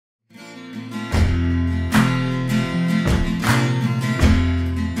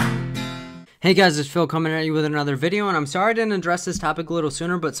Hey guys, it's Phil coming at you with another video, and I'm sorry I didn't address this topic a little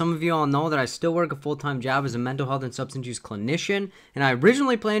sooner, but some of you all know that I still work a full-time job as a mental health and substance use clinician, and I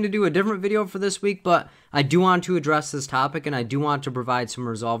originally planned to do a different video for this week, but I do want to address this topic, and I do want to provide some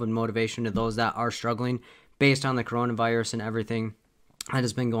resolve and motivation to those that are struggling based on the coronavirus and everything that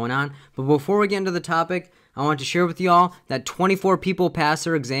has been going on. But before we get into the topic, I want to share with you all that 24 people passed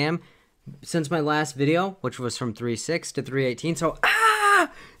their exam since my last video, which was from 3/6 to 3/18, so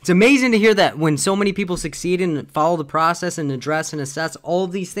it's amazing to hear that when so many people succeed and follow the process and address and assess all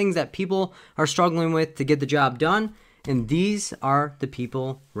of these things that people are struggling with to get the job done. And these are the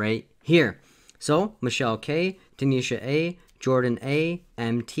people right here. So, Michelle K, Tanisha A, Jordan A,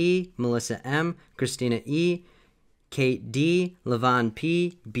 MT, Melissa M, Christina E, Kate D, Levon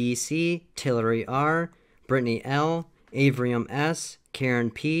P, BC, Tillery R, Brittany L, Avrium S,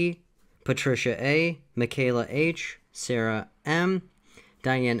 Karen P, Patricia A, Michaela H, Sarah M,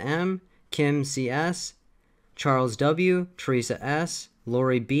 Diane M, Kim CS, Charles W, Teresa S,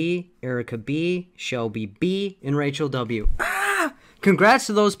 Lori B, Erica B, Shelby B, and Rachel W. Congrats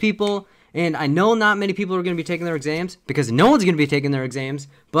to those people. And I know not many people are going to be taking their exams because no one's going to be taking their exams.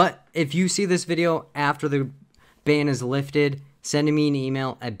 But if you see this video after the ban is lifted, send me an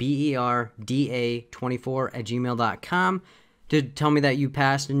email at berda24@gmail.com to tell me that you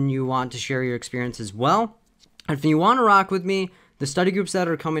passed and you want to share your experience as well. If you want to rock with me, the study groups that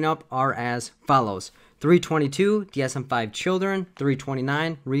are coming up are as follows. 322, DSM-5 Children.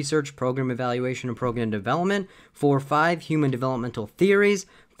 329, Research, Program Evaluation, and Program Development. 45, Human Developmental Theories.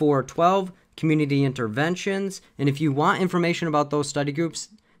 412, Community Interventions. And if you want information about those study groups,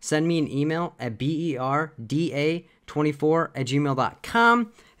 send me an email at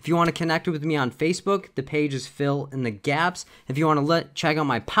berda24@gmail.com. If you want to connect with me on Facebook, the page is Fill in the Gaps. If you want to check out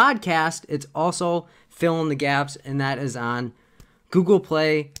my podcast, it's also Fill in the Gaps, and that is on Google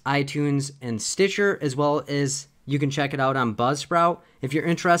Play, iTunes, and Stitcher, as well as you can check it out on Buzzsprout. If you're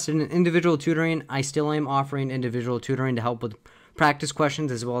interested in individual tutoring, I still am offering individual tutoring to help with practice questions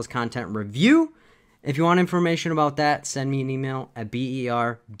as well as content review. If you want information about that, send me an email at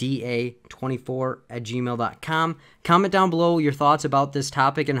berda24@gmail.com. Comment down below your thoughts about this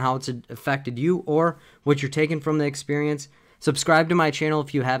topic and how it's affected you or what you're taking from the experience. Subscribe to my channel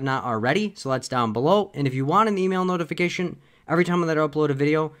if you have not already, so that's down below. And if you want an email notification every time that I upload a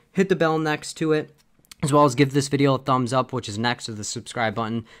video, hit the bell next to it, as well as give this video a thumbs up, which is next to the subscribe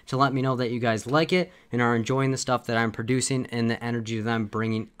button, to let me know that you guys like it and are enjoying the stuff that I'm producing and the energy that I'm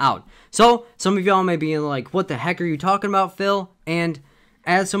bringing out. So, some of y'all may be like, what the heck are you talking about, Phil? And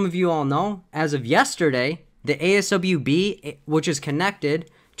as some of you all know, as of yesterday, the ASWB, which is connected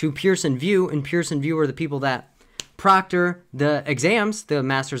to Pearson Vue, and Pearson Vue are the people that proctor the exams, the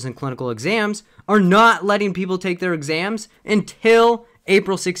Masters in Clinical Exams, are not letting people take their exams until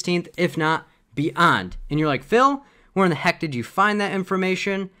April 16th, if not beyond. And you're like, Phil, where in the heck did you find that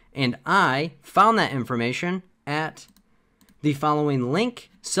information? And I found that information at the following link.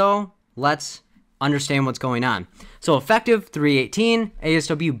 So let's understand what's going on. So effective 3/18,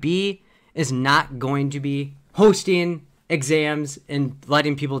 ASWB is not going to be hosting exams and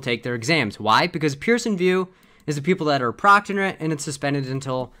letting people take their exams. Why? Because Pearson Vue is the people that are proctoring it, and it's suspended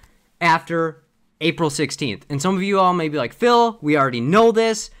until after April 16th. And some of you all may be like, Phil, we already know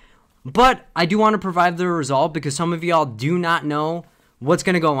this, but I do want to provide the result because some of y'all do not know what's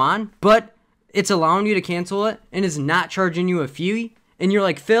going to go on, but it's allowing you to cancel it and is not charging you a fee. And you're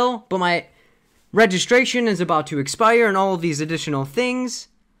like, Phil, but my registration is about to expire and all of these additional things.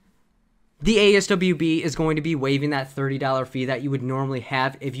 The ASWB is going to be waiving that $30 fee that you would normally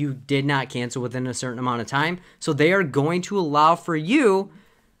have if you did not cancel within a certain amount of time. So they are going to allow for you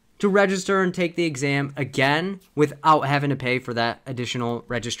to register and take the exam again without having to pay for that additional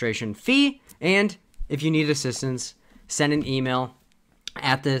registration fee. And if you need assistance, send an email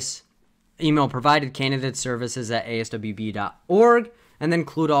at this email provided, candidateservices@aswb.org, and then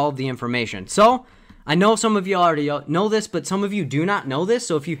include all of the information. So I know some of you already know this, but some of you do not know this.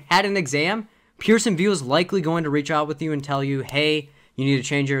 So if you had an exam, Pearson Vue is likely going to reach out with you and tell you, hey, you need to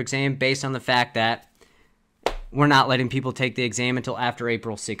change your exam based on the fact that we're not letting people take the exam until after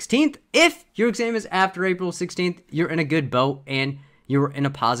April 16th. If your exam is after April 16th, you're in a good boat and you're in a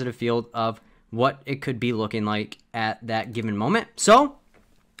positive field of what it could be looking like at that given moment. So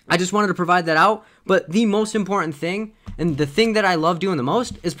I just wanted to provide that out. But the most important thing, and the thing that I love doing the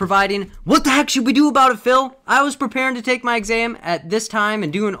most, is providing, what the heck should we do about it, Phil? I was preparing to take my exam at this time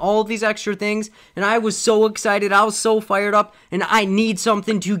and doing all of these extra things, and I was so excited, I was so fired up, and I need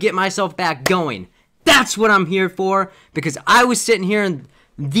something to get myself back going. That's what I'm here for, because I was sitting here and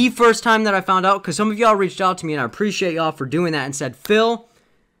the first time that I found out, because some of y'all reached out to me, and I appreciate y'all for doing that, and said, Phil,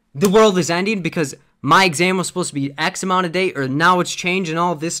 the world is ending because my exam was supposed to be X amount of date, or now it's changed and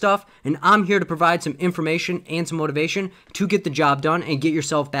all of this stuff, and I'm here to provide some information and some motivation to get the job done and get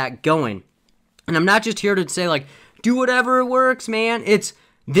yourself back going. And I'm not just here to say, like, do whatever works, man.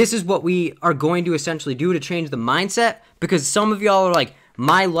 This is what we are going to essentially do to change the mindset, because some of y'all are like,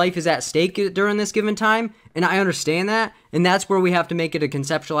 my life is at stake during this given time, and I understand that, and that's where we have to make it, to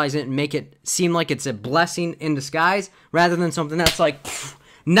conceptualize it and make it seem like it's a blessing in disguise rather than something that's like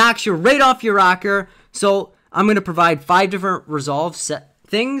knocks you right off your rocker. So I'm going to provide 5 different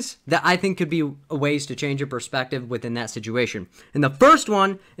things that I think could be ways to change your perspective within that situation. And the first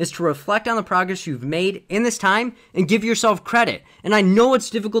one is to reflect on the progress you've made in this time and give yourself credit. And I know it's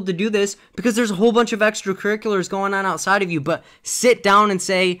difficult to do this because there's a whole bunch of extracurriculars going on outside of you, but sit down and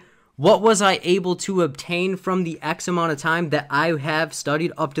say, what was I able to obtain from the X amount of time that I have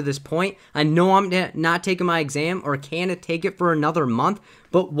studied up to this point? I know I'm not taking my exam or can't take it for another month,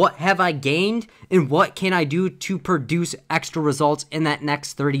 but what have I gained and what can I do to produce extra results in that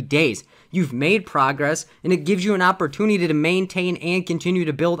next 30 days? You've made progress, and it gives you an opportunity to maintain and continue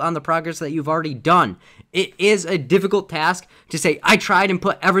to build on the progress that you've already done. It is a difficult task to say, I tried and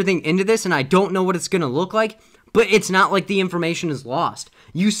put everything into this and I don't know what it's going to look like, but it's not like the information is lost.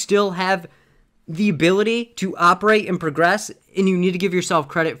 You still have the ability to operate and progress, and you need to give yourself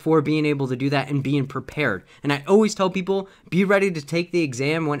credit for being able to do that and being prepared. And I always tell people, be ready to take the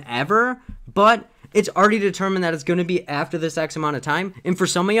exam whenever, but it's already determined that it's going to be after this X amount of time. And for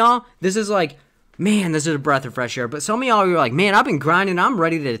some of y'all, this is like, man, this is a breath of fresh air. But some of y'all are like, man, I've been grinding. I'm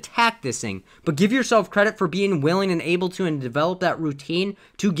ready to attack this thing. But give yourself credit for being willing and able to and develop that routine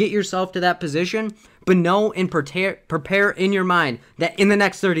to get yourself to that position. But know and prepare in your mind that in the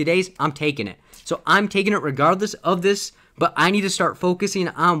next 30 days, I'm taking it. So I'm taking it regardless of this, but I need to start focusing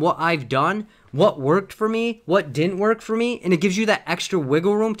on what I've done, what worked for me, what didn't work for me, and it gives you that extra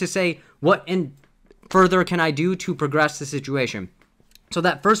wiggle room to say, what and further can I do to progress the situation? So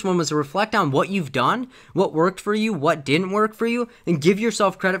that first one was to reflect on what you've done, what worked for you, what didn't work for you, and give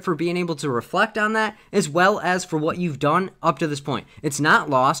yourself credit for being able to reflect on that, as well as for what you've done up to this point. It's not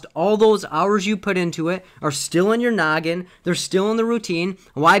lost. All those hours you put into it are still in your noggin. They're still in the routine.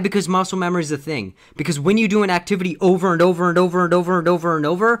 Why? Because muscle memory is a thing. Because when you do an activity over and over and over and over and over and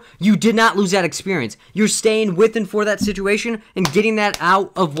over, you did not lose that experience. You're staying with and for that situation and getting that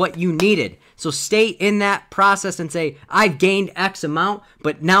out of what you needed. So stay in that process and say, I've gained X amount,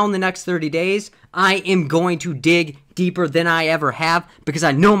 but now in the next 30 days, I am going to dig deeper than I ever have because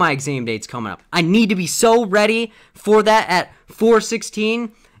I know my exam date's coming up. I need to be so ready for that at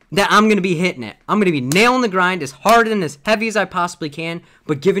 4/16 that I'm going to be hitting it. I'm going to be nailing the grind as hard and as heavy as I possibly can,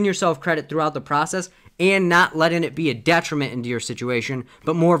 but giving yourself credit throughout the process and not letting it be a detriment into your situation,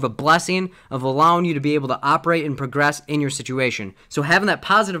 but more of a blessing of allowing you to be able to operate and progress in your situation. So having that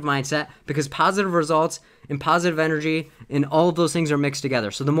positive mindset, because positive results and positive energy and all of those things are mixed together.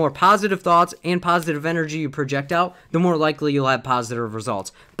 So the more positive thoughts and positive energy you project out, the more likely you'll have positive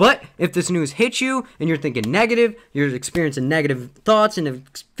results. But if this news hits you and you're thinking negative, you're experiencing negative thoughts and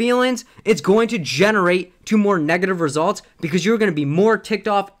feelings, it's going to generate to more negative results because you're going to be more ticked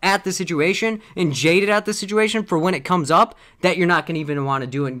off at the situation and jaded at the situation for when it comes up that you're not going to even want to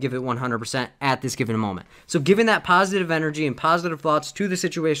do it and give it 100% at this given moment. So giving that positive energy and positive thoughts to the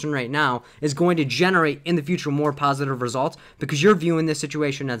situation right now is going to generate in the future more positive results because you're viewing this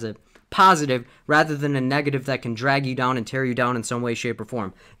situation as a positive rather than a negative that can drag you down and tear you down in some way, shape, or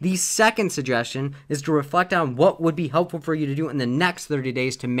form. The second suggestion is to reflect on what would be helpful for you to do in the next 30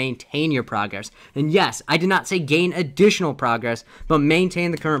 days to maintain your progress. And yes, I did not say gain additional progress, but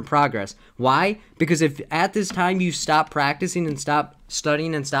maintain the current progress. Why? Because if at this time you stop practicing and stop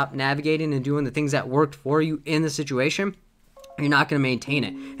studying and stop navigating and doing the things that worked for you in the situation, you're not going to maintain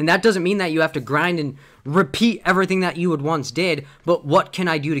it. And that doesn't mean that you have to grind and repeat everything that you would once did, but what can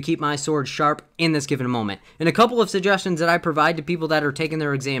I do to keep my sword sharp in this given moment? And a couple of suggestions that I provide to people that are taking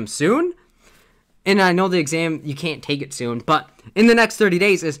their exam soon, and I know the exam, you can't take it soon, but in the next 30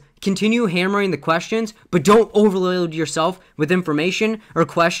 days is continue hammering the questions, but don't overload yourself with information or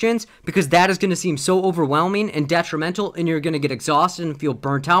questions because that is going to seem so overwhelming and detrimental, and you're going to get exhausted and feel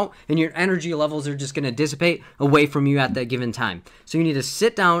burnt out, and your energy levels are just going to dissipate away from you at that given time. So you need to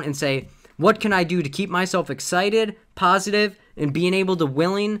sit down and say, what can I do to keep myself excited, positive, and being able to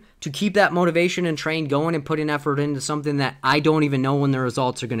willing to keep that motivation and train going and putting effort into something that I don't even know when the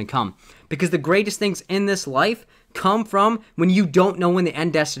results are going to come. Because the greatest things in this life come from when you don't know when the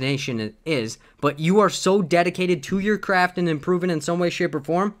end destination is, but you are so dedicated to your craft and improving in some way, shape, or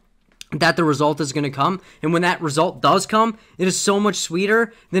form. that the result is going to come. And when that result does come, it is so much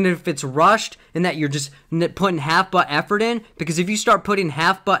sweeter than if it's rushed and that you're just putting half-butt effort in. Because if you start putting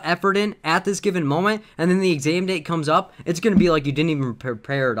half-butt effort in at this given moment and then the exam date comes up, it's going to be like you didn't even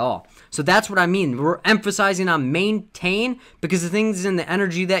prepare at all. So that's what I mean. We're emphasizing on maintain, because the things and the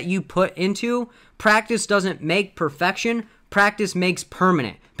energy that you put into practice doesn't make perfection. Practice makes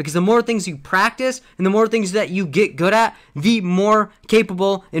permanent, because the more things you practice and the more things that you get good at, the more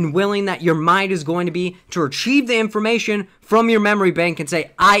capable and willing that your mind is going to be to retrieve the information from your memory bank and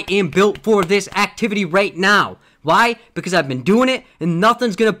say, I am built for this activity right now. Why? Because I've been doing it, and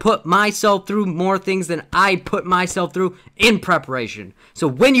nothing's going to put myself through more things than I put myself through in preparation. So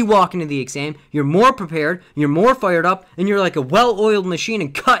when you walk into the exam, you're more prepared, you're more fired up, and you're like a well-oiled machine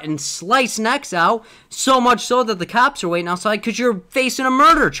and cut and slice necks out, so much so that the cops are waiting outside because you're facing a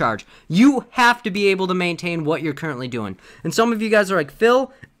murder charge. You have to be able to maintain what you're currently doing. And some of you guys are like,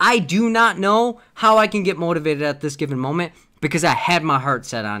 Phil, I do not know how I can get motivated at this given moment because I had my heart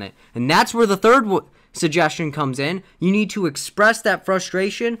set on it. And that's where the third suggestion comes in. You need to express that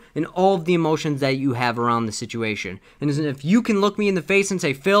frustration and all of the emotions that you have around the situation. And if you can look me in the face and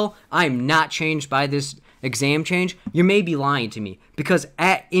say, Phil, I'm not changed by this exam change, you may be lying to me, because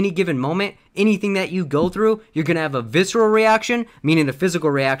at any given moment, anything that you go through, you're going to have a visceral reaction, meaning a physical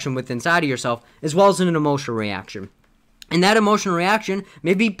reaction within inside of yourself, as well as an emotional reaction. And that emotional reaction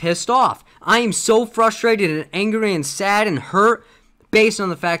may be pissed off. I am so frustrated and angry and sad and hurt based on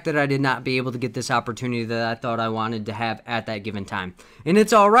the fact that I did not be able to get this opportunity that I thought I wanted to have at that given time. And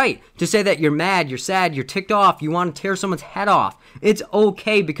it's all right to say that you're mad, you're sad, you're ticked off, you want to tear someone's head off. It's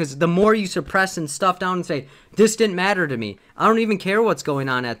okay, because the more you suppress and stuff down and say, this didn't matter to me, I don't even care what's going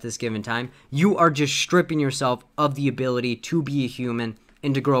on at this given time, you are just stripping yourself of the ability to be a human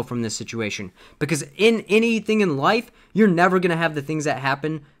and to grow from this situation. Because in anything in life, you're never going to have the things that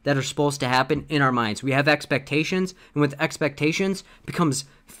happen that are supposed to happen in our minds. We have expectations, and with expectations becomes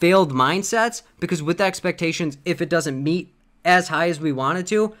failed mindsets, because with expectations, if it doesn't meet as high as we want it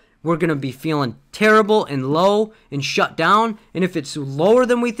to, we're going to be feeling terrible and low and shut down. And if it's lower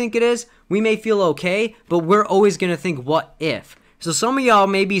than we think it is, we may feel okay, but we're always going to think, what if? So some of y'all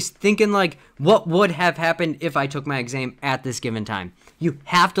may be thinking like, what would have happened if I took my exam at this given time? You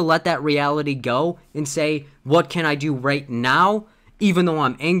have to let that reality go and say, what can I do right now? Even though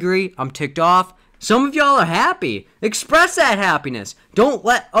I'm angry, I'm ticked off. Some of y'all are happy. Express that happiness. Don't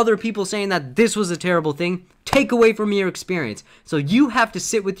let other people saying that this was a terrible thing take away from your experience. So you have to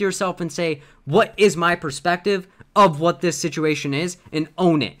sit with yourself and say, what is my perspective of what this situation is, and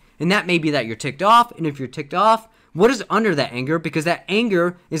own it. And that may be that you're ticked off, and if you're ticked off, what is under that anger? Because that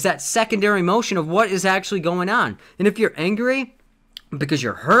anger is that secondary emotion of what is actually going on. And if you're angry because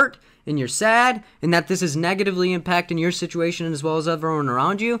you're hurt and you're sad and that this is negatively impacting your situation as well as everyone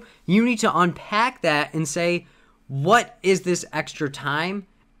around you, you need to unpack that and say, what is this extra time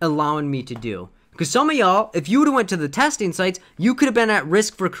allowing me to do? Because some of y'all, if you would have went to the testing sites, you could have been at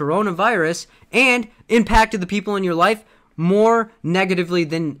risk for coronavirus and impacted the people in your life more negatively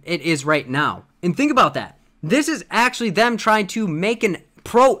than it is right now. And think about that. This is actually them trying to make an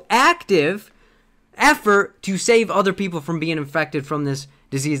proactive effort to save other people from being infected from this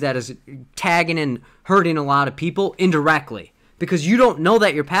disease that is tagging and hurting a lot of people indirectly. Because you don't know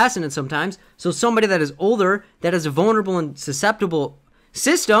that you're passing it sometimes. So somebody that is older, that has a vulnerable and susceptible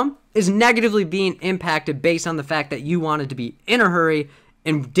system, is negatively being impacted based on the fact that you wanted to be in a hurry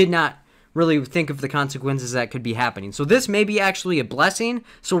and did not really think of the consequences that could be happening. So this may be actually a blessing.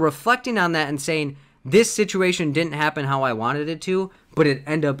 So reflecting on that and saying, this situation didn't happen how I wanted it to, but it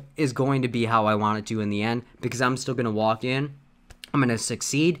is going to be how I want it to in the end, because I'm still going to walk in, I'm going to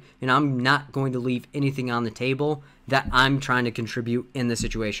succeed, and I'm not going to leave anything on the table that I'm trying to contribute in the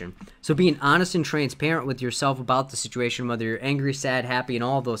situation. So being honest and transparent with yourself about the situation, whether you're angry, sad, happy, and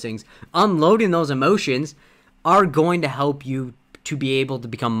all of those things, unloading those emotions are going to help you to be able to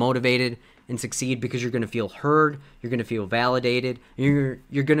become motivated and succeed, because you're going to feel heard, you're going to feel validated, you're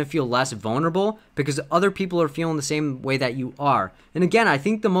going to feel less vulnerable because other people are feeling the same way that you are. And again, I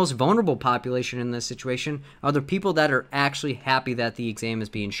think the most vulnerable population in this situation are the people that are actually happy that the exam is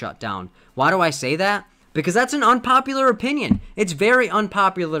being shut down. Why do I say that? Because that's an unpopular opinion. It's very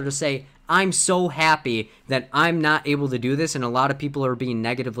unpopular to say, I'm so happy that I'm not able to do this, and a lot of people are being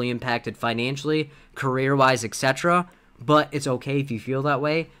negatively impacted financially, career-wise, etc., but it's okay if you feel that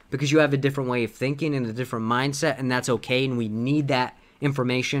way, because you have a different way of thinking and a different mindset, and that's okay, and we need that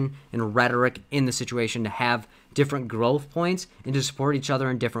information and rhetoric in the situation to have different growth points and to support each other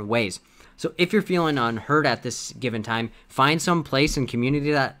in different ways. So if you're feeling unheard at this given time, find some place and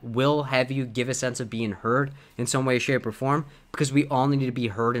community that will have you give a sense of being heard in some way, shape, or form, because we all need to be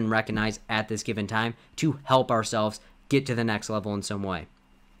heard and recognized at this given time to help ourselves get to the next level in some way.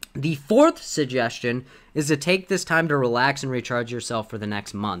 The fourth suggestion is to take this time to relax and recharge yourself for the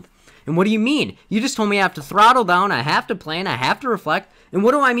next month. And what do you mean? You just told me I have to throttle down, I have to plan, I have to reflect. And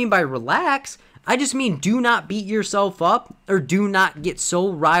what do I mean by relax? I just mean do not beat yourself up, or do not get so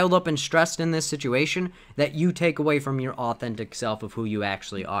riled up and stressed in this situation that you take away from your authentic self of who you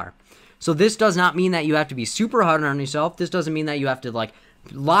actually are. So this does not mean that you have to be super hard on yourself. This doesn't mean that you have to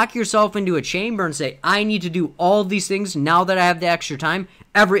lock yourself into a chamber and say, I need to do all of these things now that I have the extra time.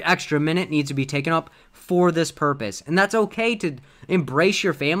 Every extra minute needs to be taken up for this purpose. And that's okay to embrace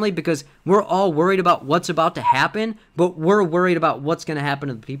your family, because we're all worried about what's about to happen, but we're worried about what's going to happen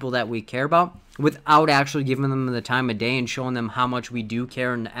to the people that we care about without actually giving them the time of day and showing them how much we do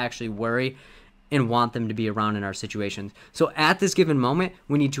care and actually worry and want them to be around in our situations. So at this given moment,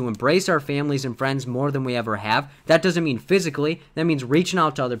 we need to embrace our families and friends more than we ever have. That doesn't mean physically. That means reaching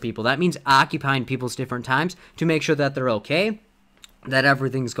out to other people. That means occupying people's different times to make sure that they're okay, that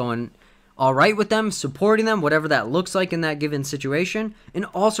everything's going all right with them, supporting them, whatever that looks like in that given situation, and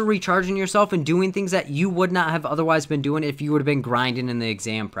also recharging yourself and doing things that you would not have otherwise been doing if you would have been grinding in the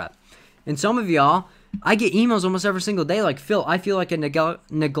exam prep. And some of y'all, I get emails almost every single day like, Phil, I feel like I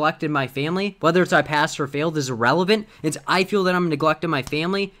neglected my family. Whether it's I passed or failed is irrelevant. It's I feel that I'm neglecting my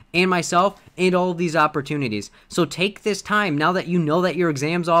family and myself and all of these opportunities. So take this time, now that you know that your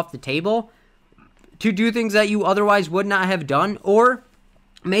exam's off the table, to do things that you otherwise would not have done, or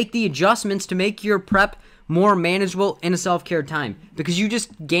make the adjustments to make your prep more manageable in a self-care time, because you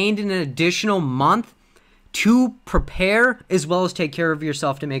just gained an additional month to prepare as well as take care of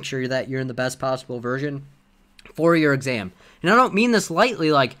yourself to make sure that you're in the best possible version for your exam. And I don't mean this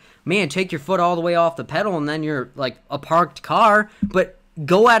lightly, like, man, take your foot all the way off the pedal and then you're like a parked car, but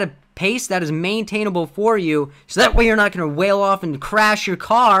go at a pace that is maintainable for you, so that way you're not going to wail off and crash your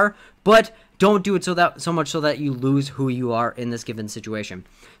car, but don't do it so much so that you lose who you are in this given situation.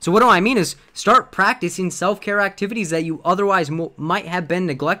 So what do I mean is start practicing self-care activities that you otherwise might have been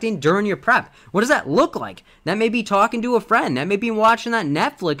neglecting during your prep. What does that look like? That may be talking to a friend. That may be watching that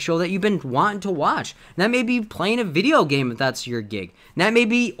Netflix show that you've been wanting to watch. That may be playing a video game if that's your gig. That may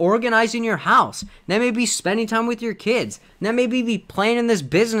be organizing your house. That may be spending time with your kids. That may be playing in this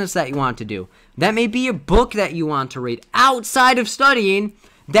business that you want to do. That may be a book that you want to read outside of studying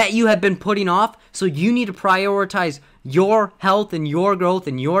that you have been putting off. So you need to prioritize your health and your growth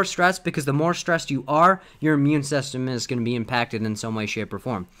and your stress, because the more stressed you are, your immune system is going to be impacted in some way, shape, or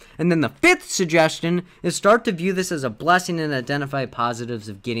form. And then the fifth suggestion is start to view this as a blessing and identify positives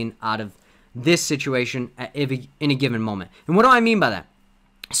of getting out of this situation in a given moment. And what do I mean by that?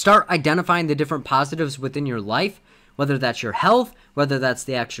 Start identifying the different positives within your life, whether that's your health, whether that's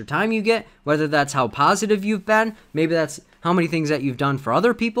the extra time you get, whether that's how positive you've been, maybe that's how many things that you've done for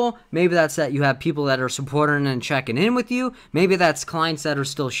other people, maybe that's that you have people that are supporting and checking in with you, maybe that's clients that are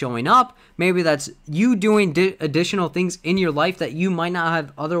still showing up, maybe that's you doing additional things in your life that you might not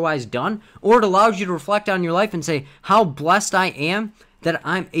have otherwise done, or it allows you to reflect on your life and say how blessed I am that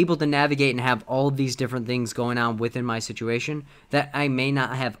I'm able to navigate and have all of these different things going on within my situation that I may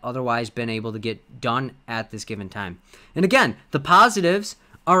not have otherwise been able to get done at this given time. And again, the positives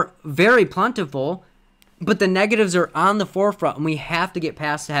are very plentiful, but the negatives are on the forefront, and we have to get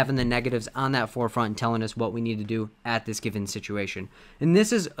past having the negatives on that forefront and telling us what we need to do at this given situation. And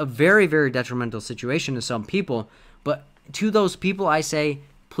this is a very, very detrimental situation to some people, but to those people I say,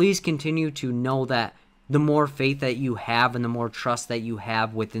 please continue to know that the more faith that you have and the more trust that you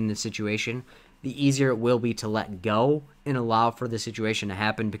have within the situation, the easier it will be to let go and allow for the situation to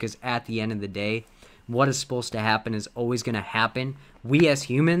happen, because at the end of the day, what is supposed to happen is always going to happen. We as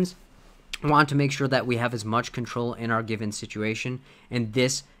humans want to make sure that we have as much control in our given situation, and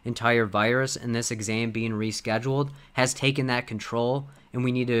this entire virus and this exam being rescheduled has taken that control, and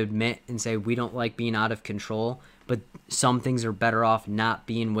we need to admit and say we don't like being out of control, but some things are better off not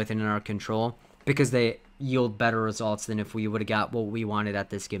being within our control, because they yield better results than if we would have got what we wanted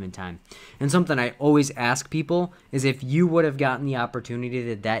at this given time. And something I always ask people is, if you would have gotten the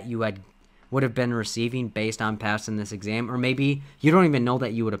opportunity that you would have been receiving based on passing this exam, or maybe you don't even know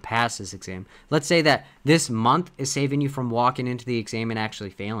that you would have passed this exam. Let's say that this month is saving you from walking into the exam and actually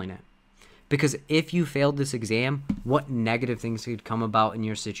failing it. Because if you failed this exam, what negative things could come about in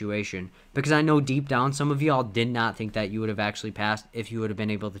your situation? Because I know deep down some of y'all did not think that you would have actually passed if you would have been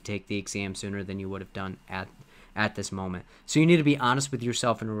able to take the exam sooner than you would have done at this moment. So you need to be honest with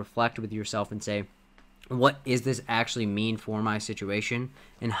yourself and reflect with yourself and say, what is this actually mean for my situation,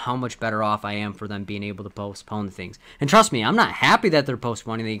 and how much better off I am for them being able to postpone the things. And trust me, I'm not happy that they're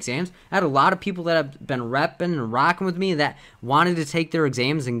postponing the exams. I had a lot of people that have been repping and rocking with me that wanted to take their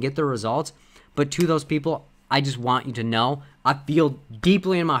exams and get their results. But to those people, I just want you to know, I feel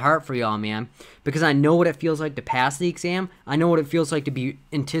deeply in my heart for y'all, man, because I know what it feels like to pass the exam. I know what it feels like to be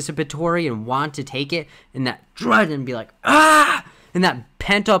anticipatory and want to take it, and that dread and be like, ah, and that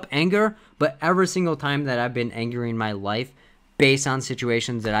pent-up anger. But every single time that I've been angry in my life based on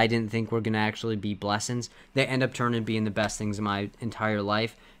situations that I didn't think were going to actually be blessings, they end up turning to being the best things in my entire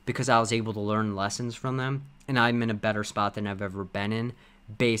life because I was able to learn lessons from them, and I'm in a better spot than I've ever been in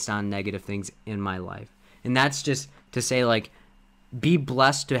based on negative things in my life. And that's just to say, like, be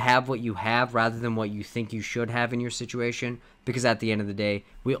blessed to have what you have rather than what you think you should have in your situation, because at the end of the day,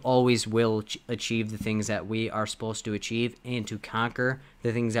 we always will achieve the things that we are supposed to achieve and to conquer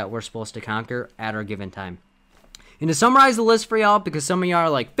the things that we're supposed to conquer at our given time. And to summarize the list for y'all, because some of y'all are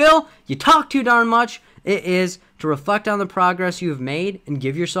like, Phil, you talk too darn much, it is to reflect on the progress you've made and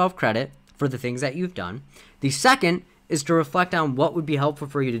give yourself credit for the things that you've done. The second is to reflect on what would be helpful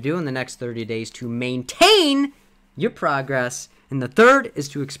for you to do in the next 30 days to maintain your progress. And the third is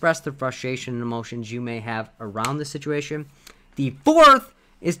to express the frustration and emotions you may have around the situation. The fourth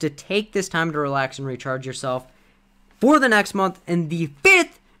is to take this time to relax and recharge yourself for the next month. And the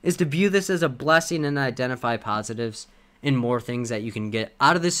fifth is to view this as a blessing and identify positives and more things that you can get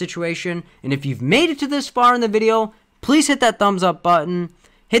out of this situation. And if you've made it to this far in the video, please hit that thumbs up button.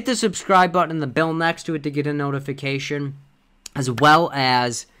 Hit the subscribe button and the bell next to it to get a notification, as well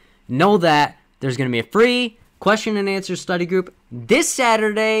as know that there's going to be a free question and answer study group this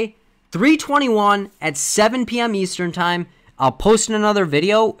Saturday, 3/21 at 7 p.m. Eastern Time. I'll post another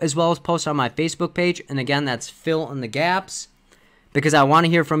video as well as post on my Facebook page. And again, that's Fill in the Gaps, because I want to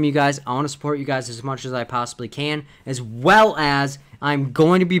hear from you guys. I want to support you guys as much as I possibly can, as well as I'm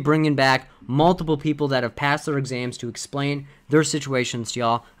going to be bringing back multiple people that have passed their exams to explain their situations to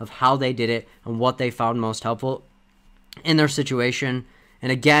y'all of how they did it and what they found most helpful in their situation.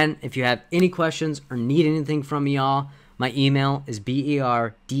 And again, if you have any questions or need anything from me, y'all, my email is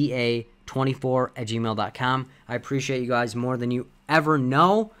berda24@gmail.com. I appreciate you guys more than you ever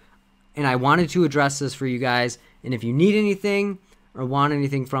know, and I wanted to address this for you guys. And if you need anything or want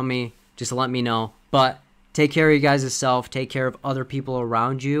anything from me, just let me know. But take care of you guys' self, take care of other people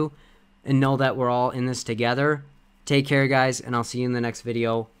around you, and know that we're all in this together. Take care, guys, and I'll see you in the next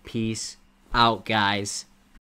video. Peace out, guys.